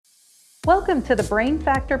Welcome to the Brain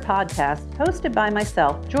Factor podcast, hosted by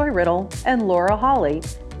myself, Joy Riddle, and Laura Hawley.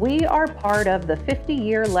 We are part of the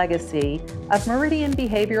 50-year legacy of Meridian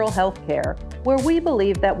Behavioral Healthcare, where we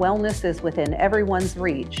believe that wellness is within everyone's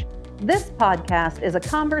reach. This podcast is a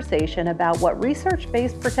conversation about what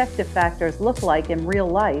research-based protective factors look like in real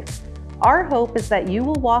life. Our hope is that you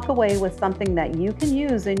will walk away with something that you can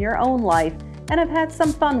use in your own life and have had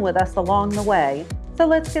some fun with us along the way. So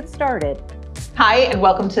let's get started. Hi, and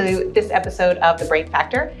welcome to this episode of The Brain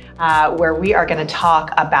Factor, where we are going to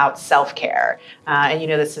talk about self-care. And you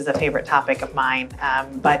know this is a favorite topic of mine,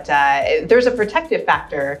 but there's a protective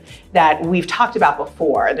factor that we've talked about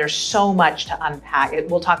before. There's so much to unpack.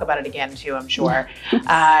 We'll talk about it again too, I'm sure,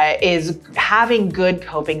 is having good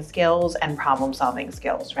coping skills and problem-solving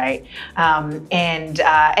skills, right? And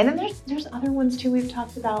then there's other ones too we've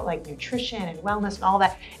talked about, like nutrition and wellness and all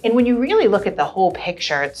that. And when you really look at the whole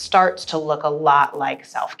picture, it starts to look a lot like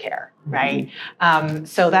self-care, right? Mm-hmm.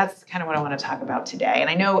 So that's kind of what I want to talk about today. And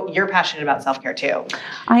I know you're passionate about self-care too.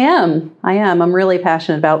 I am. I'm really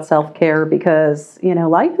passionate about self-care because,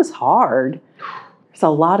 life is hard. There's a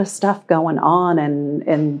lot of stuff going on. And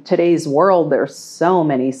in today's world, there's so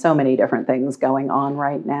many different things going on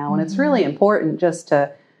right now. And it's really important just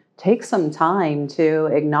to take some time to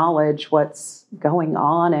acknowledge what's going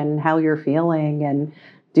on and how you're feeling and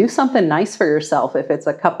do something nice for yourself, if it's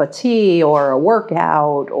a cup of tea or a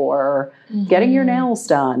workout or getting your nails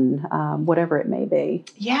done, whatever it may be.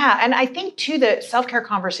 Yeah. And I think too, the self-care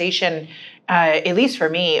conversation, at least for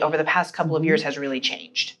me over the past couple of years, has really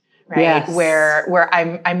changed, right? Yes. Where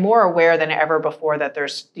I'm more aware than ever before that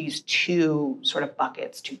there's these two sort of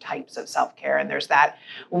buckets, two types of self-care. And there's that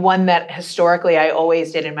one that historically I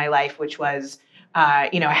always did in my life, which was, I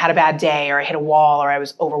had a bad day or I hit a wall or I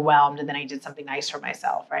was overwhelmed and then I did something nice for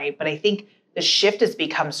myself, right? But I think the shift has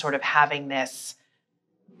become sort of having this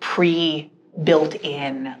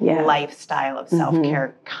built-in lifestyle of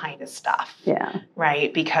self-care kind of stuff,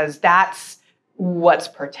 right? Because that's what's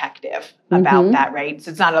protective about that, right?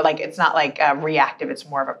 So it's not like a reactive, it's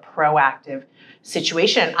more of a proactive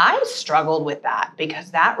situation. I've struggled with that because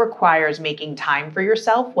that requires making time for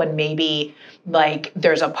yourself when maybe like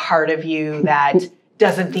there's a part of you that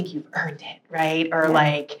doesn't think you've earned it, right? Or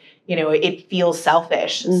it feels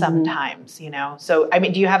selfish sometimes, So, I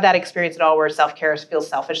mean, do you have that experience at all where self-care feels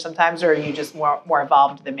selfish sometimes, or are you just more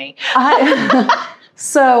evolved than me?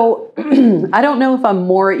 So I don't know if I'm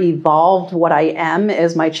more evolved. What I am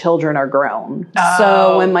is my children are grown.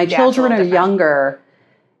 So when my children are younger,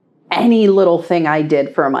 any little thing I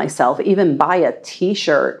did for myself, even buy a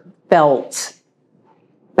t-shirt, felt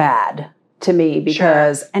bad to me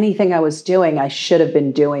because anything I was doing, I should have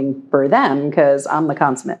been doing for them because I'm the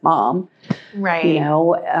consummate mom. Right.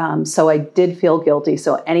 So I did feel guilty.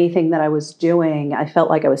 So anything that I was doing, I felt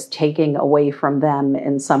like I was taking away from them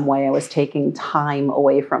in some way. I was taking time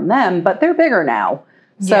away from them, but they're bigger now.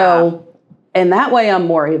 So in that way, I'm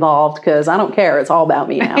more evolved because I don't care. It's all about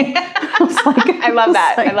me now. I love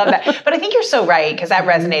that. I love that. But I think you're so right because that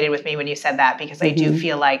resonated with me when you said that because I do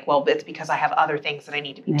feel like, well, it's because I have other things that I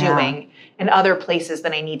need to be doing and other places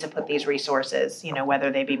that I need to put these resources,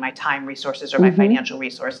 whether they be my time resources or my financial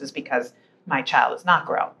resources because my child is not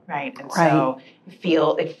grown, right? And so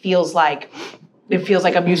it feels like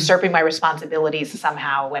I'm usurping my responsibilities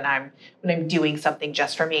somehow when I'm doing something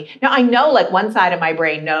just for me. Now I know like one side of my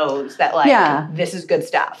brain knows that this is good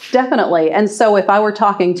stuff. Definitely. And so if I were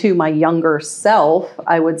talking to my younger self,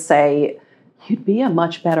 I would say you'd be a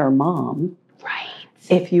much better mom. Right.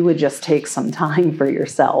 If you would just take some time for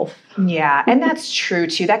yourself. Yeah. And that's true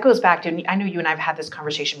too. That goes back to, I know you and I have had this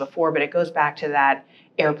conversation before, but it goes back to that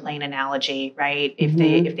airplane analogy, right? If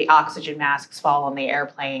the oxygen masks fall on the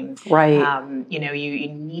airplane, right? You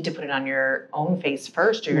need to put it on your own face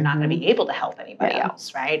first, or you're not going to be able to help anybody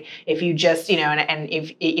else, right? If you just, and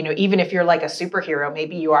if even if you're like a superhero,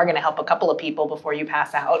 maybe you are going to help a couple of people before you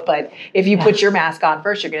pass out. But if you put your mask on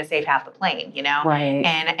first, you're going to save half the plane, Right.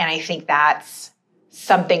 And I think that's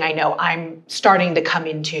something I know I'm starting to come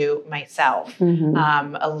into myself having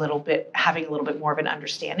a little bit more of an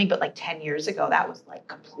understanding. But like 10 years ago, that was like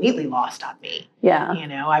completely lost on me. Yeah.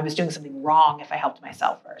 I was doing something wrong if I helped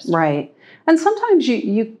myself first. Right. And sometimes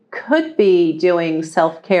you could be doing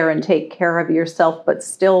self-care and take care of yourself, but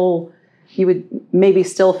still you would maybe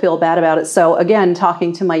still feel bad about it. So again,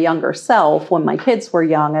 talking to my younger self, when my kids were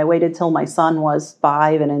young, I waited till my son was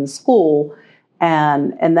 5 and in school.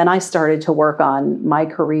 And then I started to work on my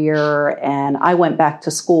career and I went back to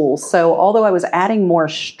school. So although I was adding more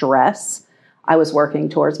stress, I was working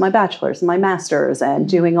towards my bachelor's and my master's and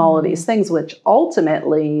doing all of these things, which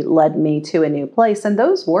ultimately led me to a new place. And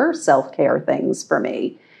those were self-care things for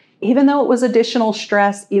me. even though it was additional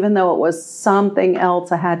stress, even though it was something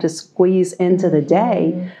else I had to squeeze into the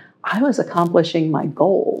day, I was accomplishing my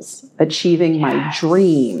goals, achieving my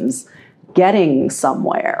dreams, getting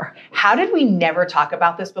somewhere. How did we never talk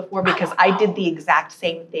about this before? Because I did the exact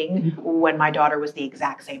same thing when my daughter was the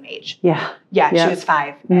exact same age. Yeah. Yeah, she was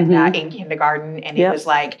 5 and in kindergarten. And it was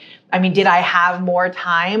like, I mean, did I have more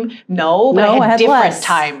time? No, but I had different less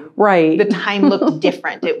time. Right. The time looked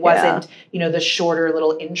different. It wasn't, the shorter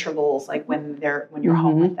little intervals like when you're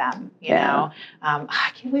home with them, you know.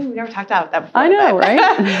 I can't believe we never talked about that before. I know,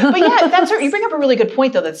 right? But yeah, you bring up a really good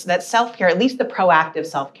point though. That self-care, at least the proactive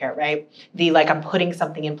self-care, right? The like I'm putting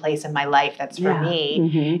something in place in my life that's for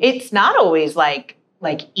me. It's not always like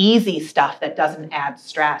easy stuff that doesn't add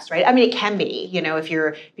stress, right? I mean, it can be, if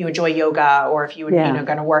you enjoy yoga or if you're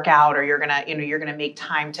going to work out or you're going to make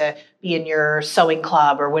time to be in your sewing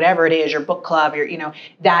club or whatever it is, your book club,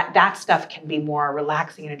 that stuff can be more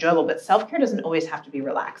relaxing and enjoyable, but self-care doesn't always have to be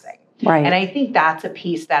relaxing. Right. And I think that's a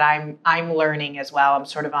piece that I'm learning as well. I'm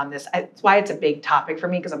sort of on this. It's why it's a big topic for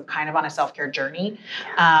me because I'm kind of on a self-care journey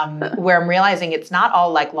where I'm realizing it's not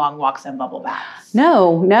all like long walks and bubble baths.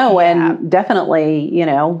 No. Yeah. And definitely,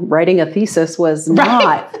 writing a thesis was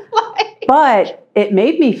not, but it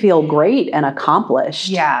made me feel great and accomplished.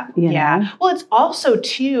 Yeah. Yeah. Well, it's also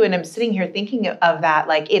too, and I'm sitting here thinking of that,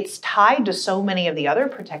 like it's tied to so many of the other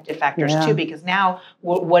protective factors too, because now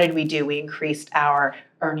what did we do? We increased our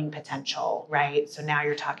earning potential, right? So now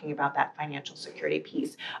you're talking about that financial security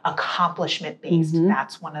piece, accomplishment based.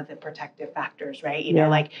 That's one of the protective factors, right?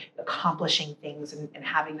 Like accomplishing things and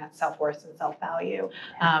having that self-worth and self-value,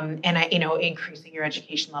 and increasing your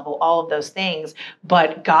education level, all of those things.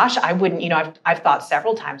 But gosh, I wouldn't, I've thought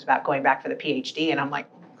several times about going back for the PhD and I'm like,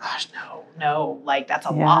 gosh, no, like that's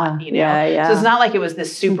a lot, So it's not like it was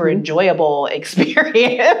this super enjoyable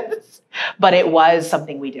experience, but it was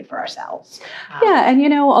something we did for ourselves. And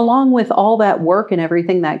along with all that work and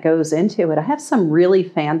everything that goes into it, I have some really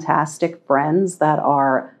fantastic friends that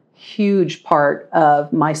are huge part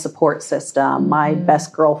of my support system, my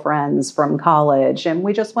best girlfriends from college. And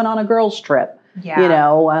we just went on a girls' trip,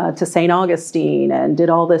 to St. Augustine and did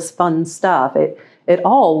all this fun stuff. It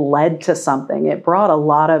all led to something. It brought a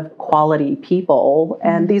lot of quality people.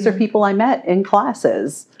 And these are people I met in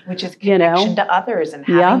classes. Which is connection to others and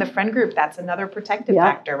having the friend group. That's another protective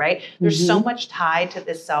factor, right? There's so much tied to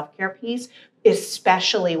this self-care piece,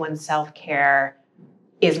 especially when self-care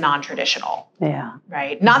is non-traditional. Yeah.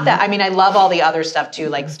 Right. Not that, I love all the other stuff too,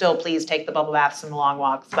 like still please take the bubble baths and the long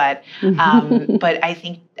walks. But, but I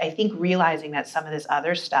think realizing that some of this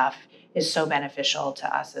other stuff is so beneficial to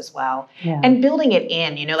us as well. And building it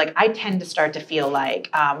in, like I tend to start to feel like,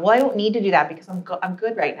 well, I don't need to do that because I'm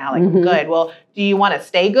good right now. Like I'm good. Well, do you want to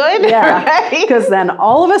stay good? Yeah. Because then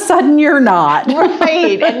all of a sudden you're not.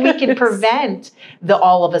 Right. And we can prevent the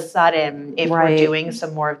all of a sudden if we're doing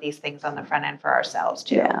some more of these things on the front end for ourselves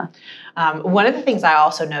too. Yeah. One of the things I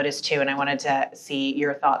also noticed too, and I wanted to see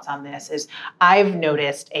your thoughts on this, is I've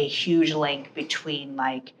noticed a huge link between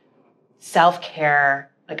like self-care,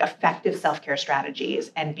 like effective self-care strategies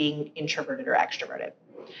and being introverted or extroverted.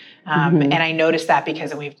 And I noticed that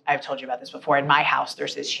because I've told you about this before. In my house,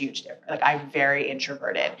 there's this huge difference. Like I'm very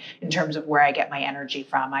introverted in terms of where I get my energy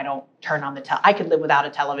from. I don't turn on I could live without a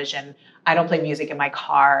television. I don't play music in my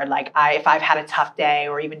car. Like if I've had a tough day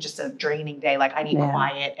or even just a draining day, like I need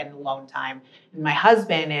quiet and alone time. And my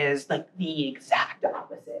husband is like the exact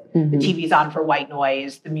opposite. The TV's on for white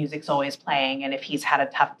noise. The music's always playing. And if he's had a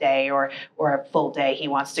tough day or a full day, he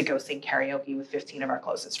wants to go sing karaoke with 15 of our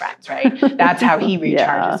closest friends, right? That's how he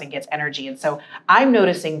recharges and gets energy. And so I'm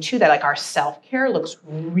noticing too that like our self-care looks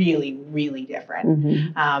really, really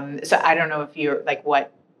different. So I don't know if you're like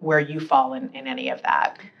where you fall in any of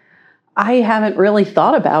that. I haven't really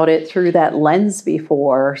thought about it through that lens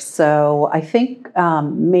before. So I think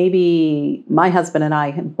maybe my husband and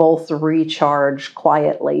I both recharge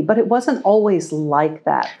quietly, but it wasn't always like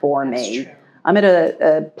that for me. True. I'm at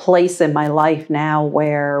a place in my life now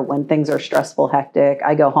where when things are stressful, hectic,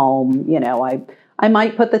 I go home, I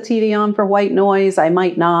might put the TV on for white noise. I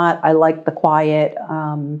might not. I like the quiet.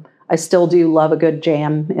 I still do love a good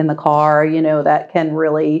jam in the car, that can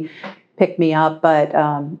really pick me up. But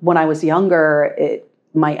when I was younger,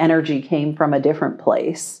 my energy came from a different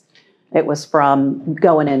place. It was from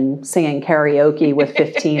going and singing karaoke with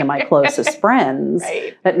 15 of my closest friends.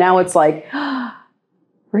 Right. But now it's like,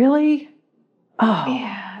 really? Oh,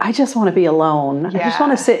 I just want to be alone. I just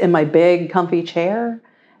want to sit in my big, comfy chair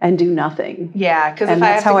and do nothing. Yeah, because if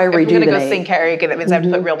that's how I I'm going to go rejuvenate. sing karaoke, that means I have to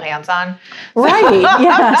put real pants on. Right,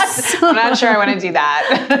 yes. I'm not sure I want to do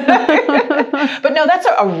that. But no, that's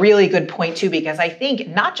a really good point too, because I think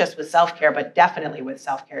not just with self-care, but definitely with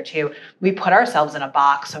self-care too, we put ourselves in a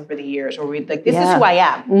box over the years where we like, this is who I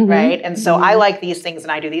am, right? And so I like these things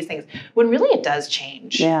and I do these things, when really it does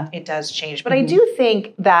change. Yeah. It does change. But I do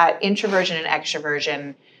think that introversion and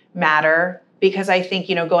extroversion matter. Because I think,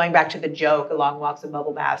 going back to the joke, long walks and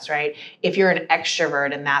bubble baths, right? If you're an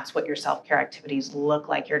extrovert and that's what your self-care activities look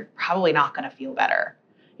like, you're probably not going to feel better.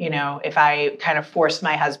 If I kind of forced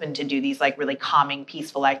my husband to do these like really calming,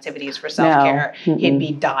 peaceful activities for self-care, he'd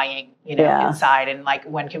be dying, inside. And like,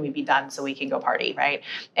 when can we be done so we can go party, right?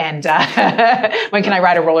 And when can I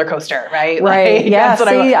ride a roller coaster, right? Right. Like, yeah. that's what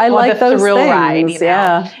I like the those thrill things. ride,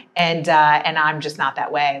 Yeah. And I'm just not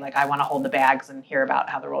that way. Like I want to hold the bags and hear about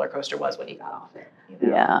how the roller coaster was when he got off it.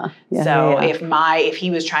 Yeah. So if he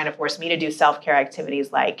was trying to force me to do self-care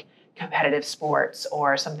activities like competitive sports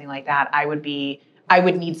or something like that, I would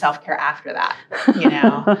need self-care after that,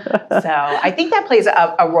 So I think that plays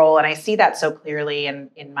a role, and I see that so clearly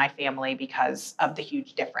in my family because of the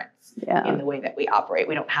huge difference in the way that we operate.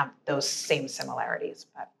 We don't have those same similarities,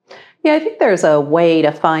 but. Yeah, I think there's a way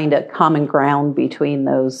to find a common ground between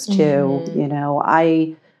those two.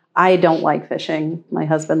 I don't like fishing. My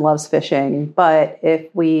husband loves fishing, but if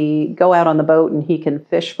we go out on the boat and he can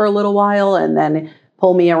fish for a little while and then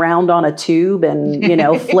pull me around on a tube and,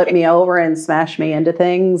 flip me over and smash me into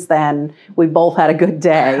things, then we both had a good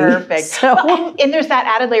day. Perfect. So, well, and there's that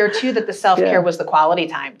added layer too, that the self-care was the quality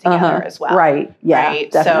time together as well. Right. Yeah.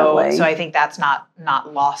 Right. Definitely. So I think that's not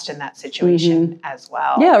lost in that situation as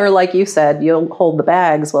well. Yeah. Or like you said, you'll hold the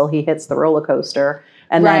bags while he hits the roller coaster.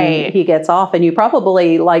 And then he gets off, and you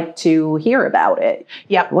probably like to hear about it.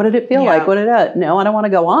 Yep. What did it feel like? No, I don't want to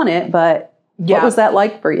go on it, but what was that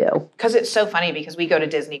like for you? Because it's so funny, because we go to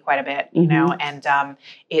Disney quite a bit, and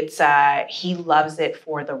it's he loves it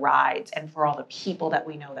for the rides and for all the people that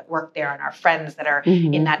we know that work there and our friends that are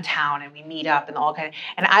in that town, and we meet up and all kind of.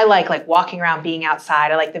 And I like walking around, being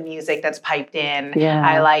outside. I like the music that's piped in. Yeah.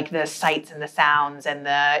 I like the sights and the sounds and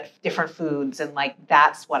the different foods, and like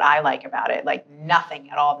that's what I like about it. Like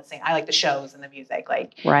nothing at all the same. I like the shows and the music,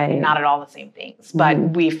 like not at all the same things. But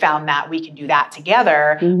we found that we can do that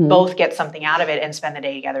together, both get something out of it and spend the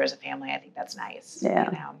day together as a family. I think that's nice.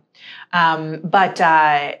 Yeah. But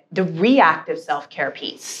the reactive self-care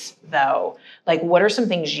piece, though, like what are some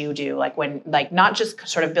things you do? Like when, like not just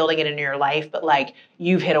sort of building it into your life, but like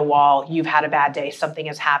you've hit a wall, you've had a bad day, something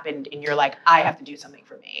has happened, and you're like, I have to do something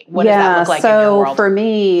for me. What does that look like in your world? So for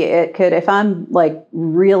me, it could, if I'm like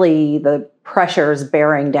really the pressure's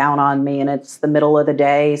bearing down on me and it's the middle of the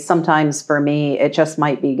day, sometimes for me, it just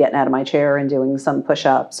might be getting out of my chair and doing some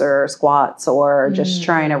push-ups or squats or just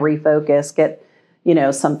trying to refocus, get,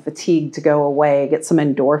 some fatigue to go away, get some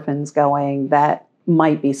endorphins going. That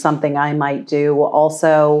might be something I might do.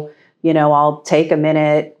 Also, I'll take a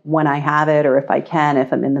minute when I have it, or if I can,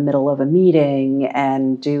 if I'm in the middle of a meeting,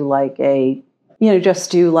 and do like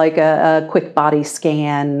just do like a quick body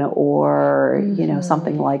scan or,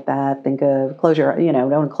 something like that. Think of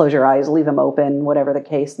don't close your eyes, leave them open, whatever the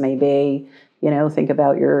case may be. Think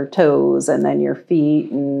about your toes and then your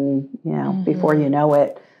feet, and, before you know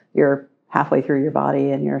it, you're halfway through your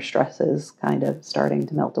body and your stress is kind of starting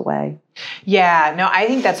to melt away. Yeah, no, I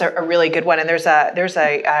think that's a really good one. And there's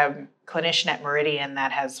a clinician at Meridian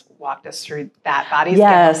that has walked us through that body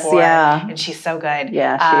scan before. Yeah. And she's so good.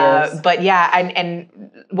 Yeah, she is. But yeah, and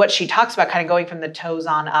what she talks about, kind of going from the toes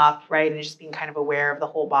on up, right? And just being kind of aware of the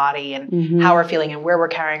whole body and how we're feeling and where we're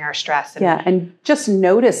carrying our stress. And just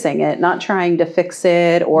noticing it, not trying to fix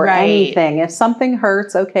it or anything. If something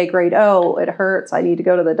hurts, okay, great. Oh, it hurts. I need to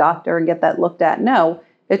go to the doctor and get that looked at. No,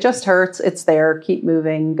 it just hurts. It's there. Keep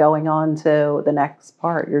moving, going on to the next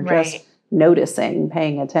part. You're just noticing,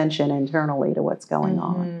 paying attention internally to what's going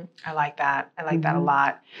on. I like that. I like that a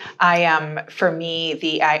lot. For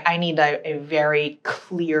me, I need a very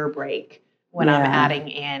clear break when I'm adding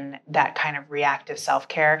in that kind of reactive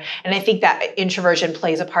self-care. And I think that introversion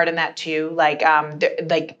plays a part in that too. Like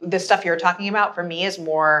the stuff you're talking about for me is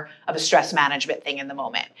more of a stress management thing in the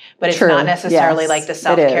moment, but it's not necessarily like the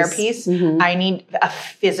self-care piece. I need a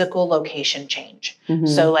physical location change.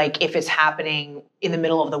 So like if it's happening in the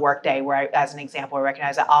middle of the workday, where as an example, I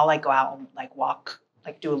recognize that I'll like go out and like walk,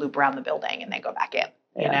 like do a loop around the building and then go back in.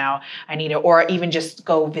 I need to, or even just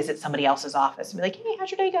go visit somebody else's office and be like, hey,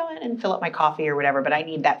 how's your day going? And fill up my coffee or whatever. But I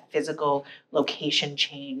need that physical location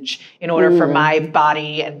change in order for my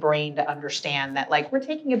body and brain to understand that like, we're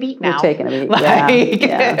taking a beat now. We're taking a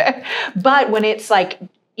beat. But when it's like,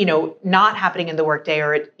 not happening in the workday,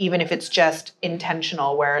 or even if it's just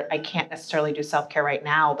intentional where I can't necessarily do self-care right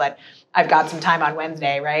now, but I've got some time on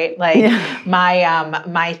Wednesday, right? Like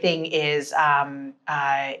my thing is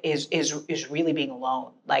really being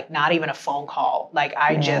alone, like not even a phone call, like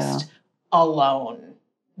I just alone.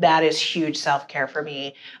 That is huge self-care for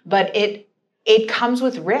me, but it comes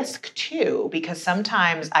with risk too, because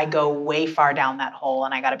sometimes I go way far down that hole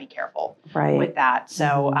and I got to be careful with that.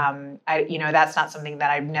 So, that's not something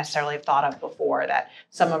that I necessarily have thought of before, that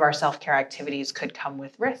some of our self-care activities could come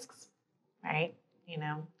with risks, right?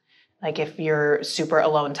 Like if you're super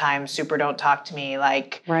alone time, super don't talk to me,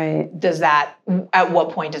 like, at what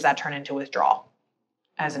point does that turn into withdrawal,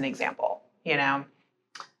 as an example,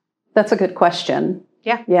 That's a good question.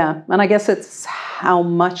 Yeah. Yeah. And I guess it's how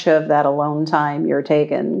much of that alone time you're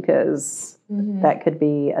taking, because that could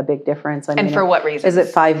be a big difference. I mean, and for what reason? Is it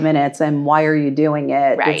 5 minutes, and why are you doing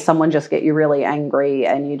it? Right. Did someone just get you really angry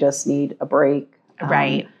and you just need a break?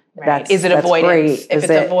 Right. Is it avoidance? Great. If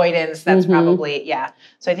it's avoidance, that's probably,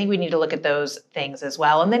 So I think we need to look at those things as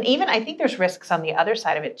well. And then even I think there's risks on the other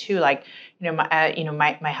side of it too. Like,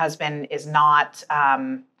 my husband is not,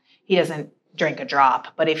 he doesn't drink a drop,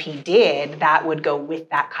 but if he did, that would go with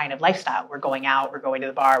that kind of lifestyle. We're going out, we're going to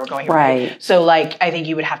the bar, we're going here. Right. So like, I think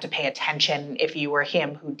you would have to pay attention if you were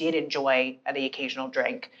him who did enjoy the occasional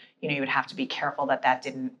drink. You would have to be careful that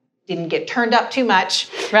didn't get turned up too much,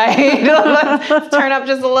 right? Let's turn up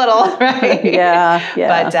just a little, right?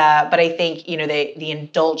 Yeah. But I think the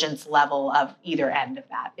indulgence level of either end of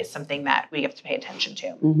that is something that we have to pay attention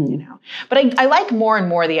to. But I like more and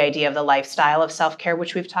more the idea of the lifestyle of self-care,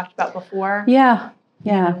 which we've talked about before. Yeah.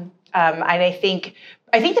 And I think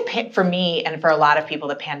for me and for a lot of people,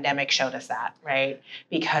 the pandemic showed us that, right?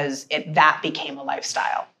 Because that became a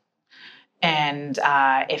lifestyle. And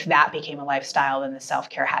if that became a lifestyle, then the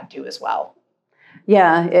self-care had to as well.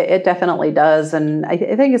 Yeah, it definitely does. And I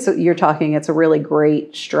think it's a really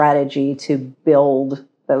great strategy to build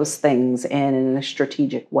those things in a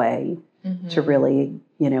strategic way to really,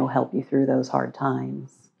 help you through those hard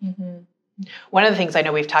times. One of the things I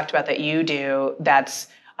know we've talked about that you do that's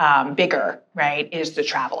bigger, right, is the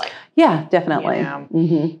traveling. Yeah, definitely.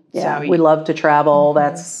 Yeah, so we love to travel.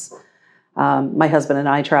 That's my husband and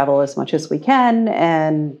I travel as much as we can,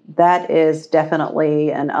 and that is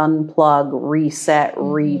definitely an unplug, reset,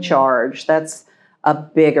 recharge. That's a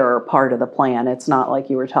bigger part of the plan. It's not like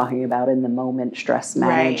you were talking about in the moment, stress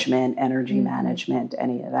management, energy management,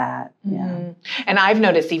 any of that. Yeah. And I've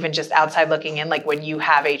noticed even just outside looking in, like when you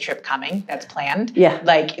have a trip coming that's planned,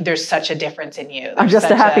 like there's such a difference in you. I'm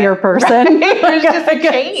just a happier person. Right? There's just a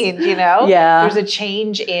change, Yeah. There's a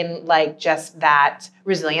change in like just that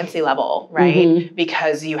resiliency level, right?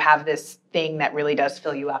 Because you have this thing that really does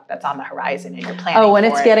fill you up that's on the horizon and you're planning. Oh, when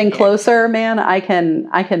it's getting closer, man, I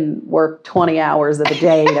can work 20 hours of the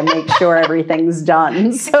day to make sure everything's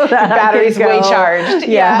done so that battery's way charged.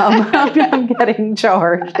 Yeah, I'm getting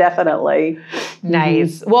charged, definitely.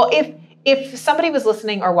 Nice. Well, if somebody was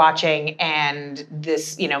listening or watching and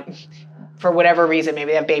this, for whatever reason,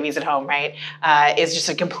 maybe they have babies at home, right? Is just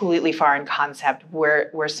a completely foreign concept. Where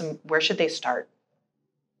should they start?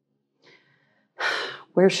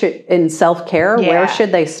 In self-care, where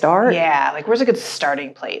should they start? Yeah. Like, where's a good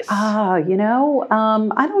starting place? I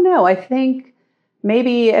don't know. I think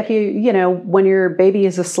maybe if when your baby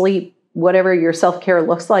is asleep, whatever your self-care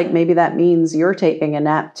looks like, maybe that means you're taking a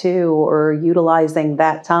nap too, or utilizing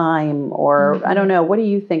that time, or I don't know. What do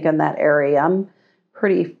you think in that area? I'm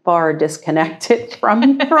pretty far disconnected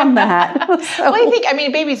from that. Well, I think,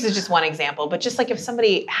 babies is just one example, but just like if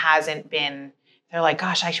somebody hasn't been, they're like,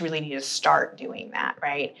 gosh, I really need to start doing that,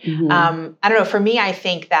 right? I don't know. For me, I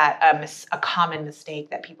think that a common mistake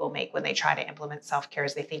that people make when they try to implement self-care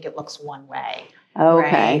is they think it looks one way.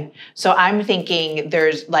 Okay. Right? So I'm thinking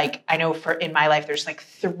there's I know in my life, there's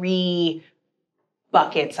 3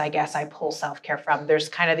 buckets, I guess, I pull self-care from. There's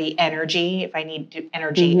kind of the energy, if I need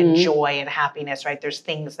energy and joy and happiness, right? There's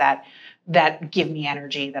things that give me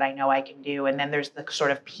energy that I know I can do. And then there's the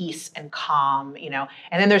sort of peace and calm, and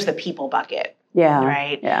then there's the people bucket. Yeah.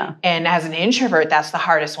 Right. Yeah. And as an introvert, that's the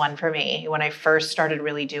hardest one for me. When I first started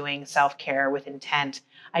really doing self-care with intent,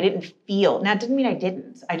 I didn't feel, now it didn't mean I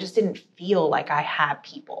didn't, I just didn't feel like I had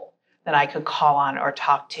people that I could call on or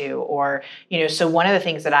talk to, or, so one of the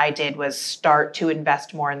things that I did was start to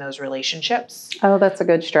invest more in those relationships. Oh, that's a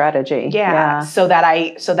good strategy. Yeah. So that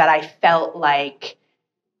I felt like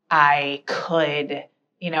I could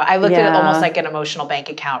I looked at it almost like an emotional bank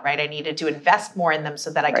account, right? I needed to invest more in them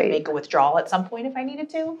so that I could make a withdrawal at some point if I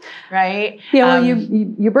needed to, right? Yeah, well,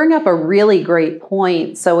 you bring up a really great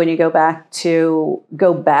point. So when you go back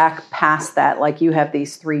past that, like you have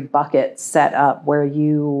these 3 buckets set up where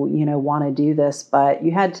you want to do this, but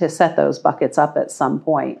you had to set those buckets up at some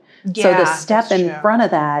point. Yeah, so the step in front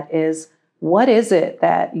of that is, what is it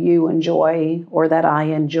that you enjoy or that I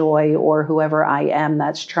enjoy or whoever I am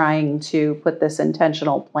that's trying to put this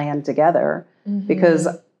intentional plan together? Mm-hmm. Because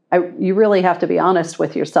you really have to be honest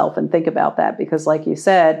with yourself and think about that, because like you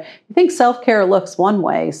said, you think self-care looks one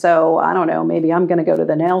way. So I don't know, maybe I'm going to go to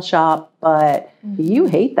the nail shop, but you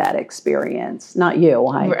hate that experience. Not you,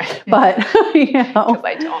 but because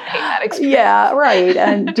I don't hate that experience. Yeah, right.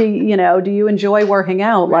 And do you enjoy working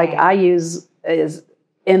out? Right. Like I use is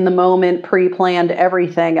in the moment, pre-planned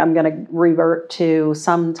everything. I'm going to revert to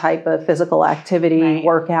some type of physical activity,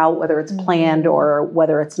 workout, whether it's planned or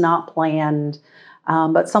whether it's not planned.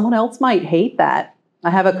 But someone else might hate that.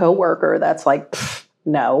 I have a coworker that's like,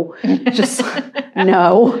 no, just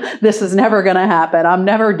no, this is never going to happen. I'm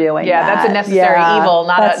never doing that. Yeah, that's a necessary evil,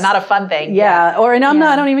 not a fun thing. Yeah. Or, and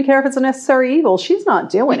I don't even care if it's a necessary evil. She's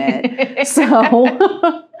not doing it.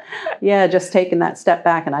 So yeah, just taking that step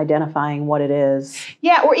back and identifying what it is.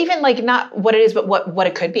 Yeah, or even like not what it is, but what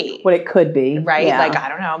it could be. What it could be. Right? Yeah. Like, I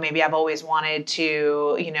don't know, maybe I've always wanted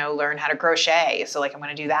to, learn how to crochet. So like, I'm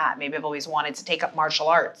going to do that. Maybe I've always wanted to take up martial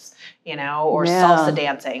arts, or salsa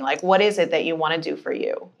dancing. Like, what is it that you want to do for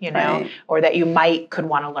you, or that you could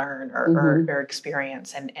want to learn or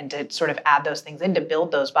experience, and to sort of add those things in to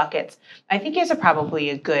build those buckets, I think is probably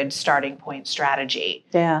a good starting point strategy.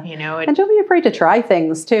 Yeah. And don't be afraid to try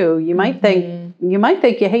things too. You might think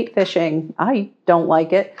you hate fishing. I don't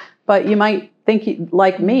like it, but you might think you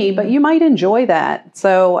like me, but you might enjoy that.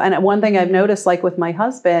 So, and one thing I've noticed, like with my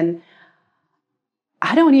husband,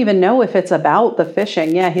 I don't even know if it's about the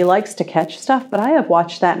fishing. Yeah, he likes to catch stuff, but I have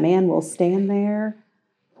watched that man will stand there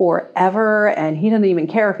forever, and he doesn't even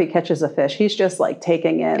care if he catches a fish. He's just like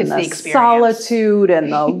taking in the solitude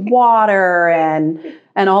and the water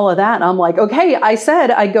and all of that. And I'm like, okay, I said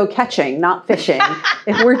I'd go catching, not fishing.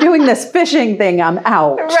 If we're doing this fishing thing, I'm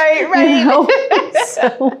out. Right.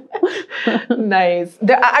 So. Nice.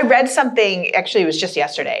 I read something, actually it was just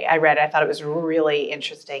yesterday. I thought it was really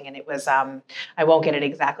interesting, and it was, I won't get it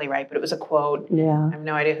exactly right, but it was a quote. Yeah. I have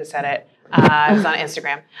no idea who said it. It was on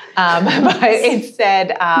Instagram. But it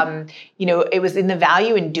said, it was in the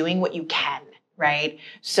value in doing what you can. Right.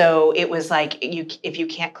 So it was like, if you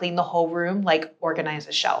can't clean the whole room, like organize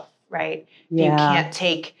a shelf, right? Yeah. You can't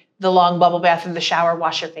take the long bubble bath in the shower,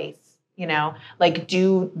 wash your face, like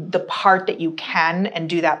do the part that you can and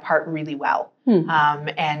do that part really well.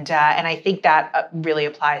 And I think that really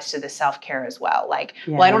applies to the self-care as well. Like,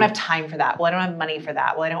 well, I don't have time for that. Well, I don't have money for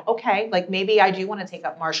that. Well, like maybe I do want to take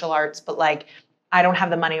up martial arts, but like, I don't have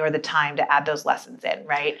the money or the time to add those lessons in,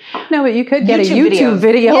 right? No, but you could get a YouTube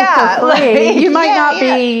video for free. You might not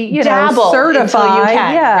be,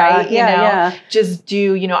 certified. You can, right? Just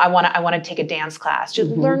do, I want to take a dance class. Just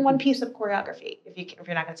learn one piece of choreography. If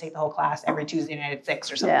you're not going to take the whole class every Tuesday night at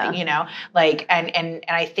 6 or something, like, and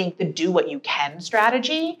I think the do what you can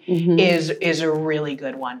strategy is a really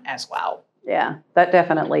good one as well. Yeah, that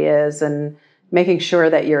definitely is. And making sure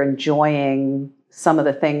that you're enjoying some of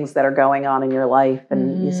the things that are going on in your life.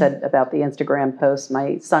 And you said about the Instagram post,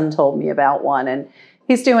 my son told me about one, and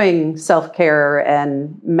he's doing self-care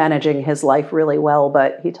and managing his life really well.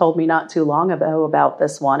 But he told me not too long ago about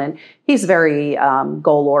this one, and he's very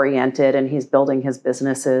goal-oriented, and he's building his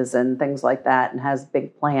businesses and things like that and has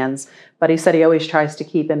big plans. But he said he always tries to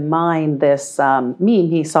keep in mind this meme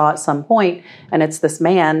he saw at some point, and it's this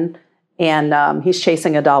man, and he's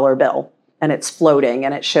chasing a dollar bill. And it's floating,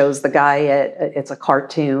 and it shows the guy it's a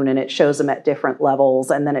cartoon, and it shows him at different levels,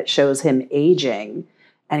 and then it shows him aging,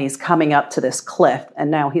 and he's coming up to this cliff, and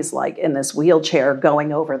now he's like in this wheelchair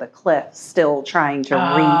going over the cliff, still trying to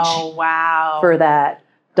reach for that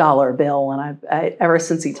dollar bill. And I ever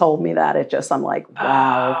since he told me that, I'm like,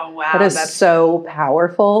 wow, that is so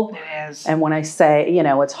powerful. It is. And when I say,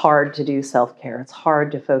 it's hard to do self-care, it's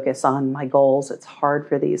hard to focus on my goals, it's hard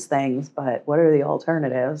for these things, but what are the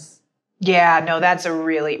alternatives? Yeah, no, that's a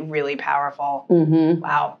really, really powerful.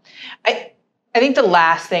 Wow. I think the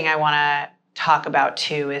last thing I want to talk about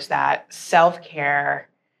too is that self-care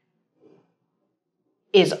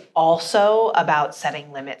is also about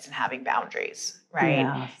setting limits and having boundaries, right?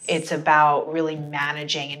 Yes. It's about really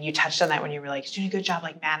managing, and you touched on that when you were like, doing a good job,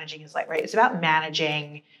 like managing is like, right? It's about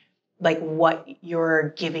managing like what you're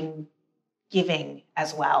giving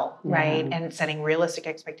as well, right? And setting realistic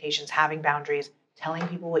expectations, having boundaries, telling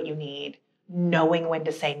people what you need, knowing when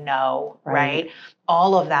to say no, right?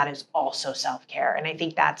 All of that is also self-care. And I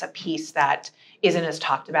think that's a piece that isn't as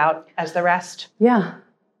talked about as the rest. Yeah.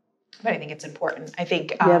 But I think it's important. I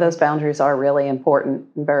think those boundaries are really important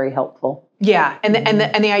and very helpful. Yeah, and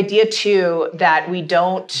the idea too that we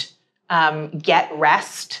don't get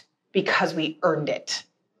rest because we earned it,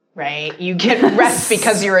 right? You get rest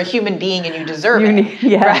because you're a human being and you deserve it,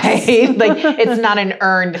 right? Like it's not an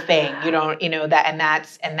earned thing. You don't,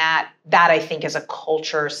 that I think is a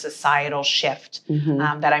culture, societal shift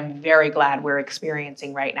that I'm very glad we're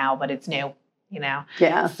experiencing right now, but it's new.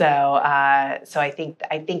 Yeah. So I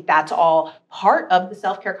think that's all part of the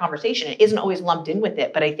self-care conversation. It isn't always lumped in with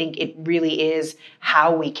it, but I think it really is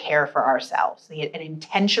how we care for ourselves. An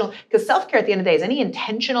intentional, because self-care at the end of the day is any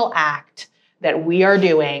intentional act that we are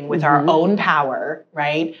doing with our own power,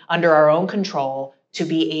 right, under our own control, to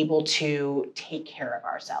be able to take care of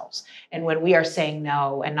ourselves. And when we are saying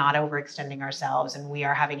no and not overextending ourselves, and we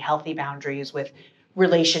are having healthy boundaries with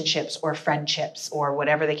relationships or friendships or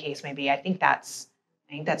whatever the case may be, I think that's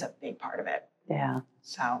a big part of it. Yeah.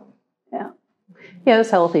 So. Yeah, those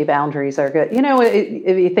healthy boundaries are good.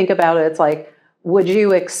 If you think about it, it's like, would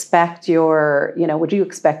you expect your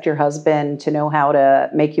husband to know how to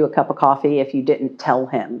make you a cup of coffee if you didn't tell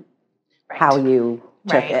him how you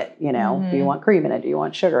took it? Do you want cream in it? Do you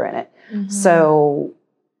want sugar in it? So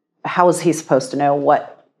how is he supposed to know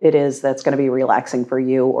what it is that's going to be relaxing for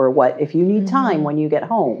you, or what if you need time when you get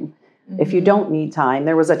home? If you don't need time,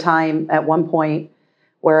 there was a time at one point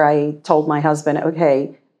where I told my husband,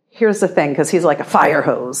 okay, here's the thing, because he's like a fire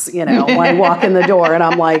hose, when I walk in the door, and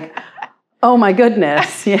I'm like, oh my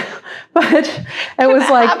goodness. Yeah. But it was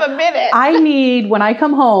like, have a minute. I need, when I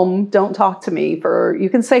come home, don't talk to me you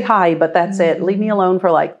can say hi, but that's it. Leave me alone for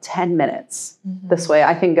like 10 minutes. This way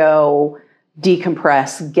I can go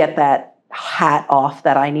decompress, get that hat off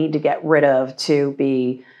that I need to get rid of to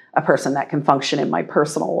be a person that can function in my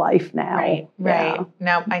personal life now. Right. Yeah.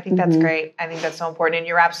 No, I think that's great. I think that's so important. And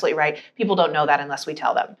you're absolutely right. People don't know that unless we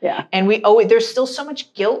tell them. Yeah. And there's still so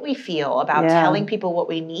much guilt we feel about telling people what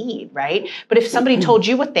we need, right? But if somebody told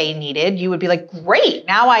you what they needed, you would be like, great,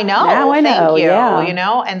 now I know. Thank you.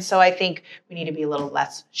 Yeah. And so I think we need to be a little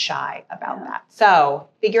less shy about that. So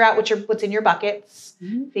figure out what's in your buckets.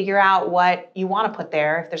 Figure out what you want to put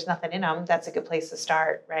there. If there's nothing in them, that's a good place to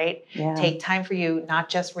start, right? Yeah. Take time for you, not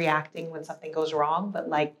just reacting when something goes wrong, but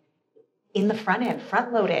like in the front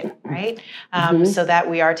load it, right? So that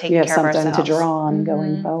we are taking care of ourselves. Something to draw on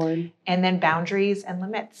going forward. And then boundaries and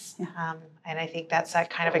limits. Yeah. And I think that's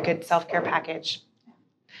kind of a good self-care package.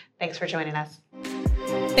 Thanks for joining us.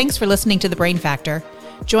 Thanks for listening to The Brain Factor.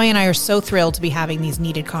 Joy and I are so thrilled to be having these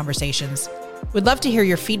needed conversations. We'd love to hear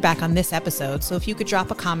your feedback on this episode, so if you could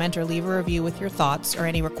drop a comment or leave a review with your thoughts or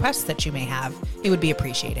any requests that you may have, it would be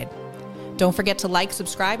appreciated. Don't forget to like,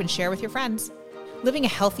 subscribe, and share with your friends. Living a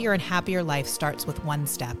healthier and happier life starts with one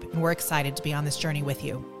step, and we're excited to be on this journey with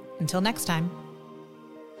you. Until next time.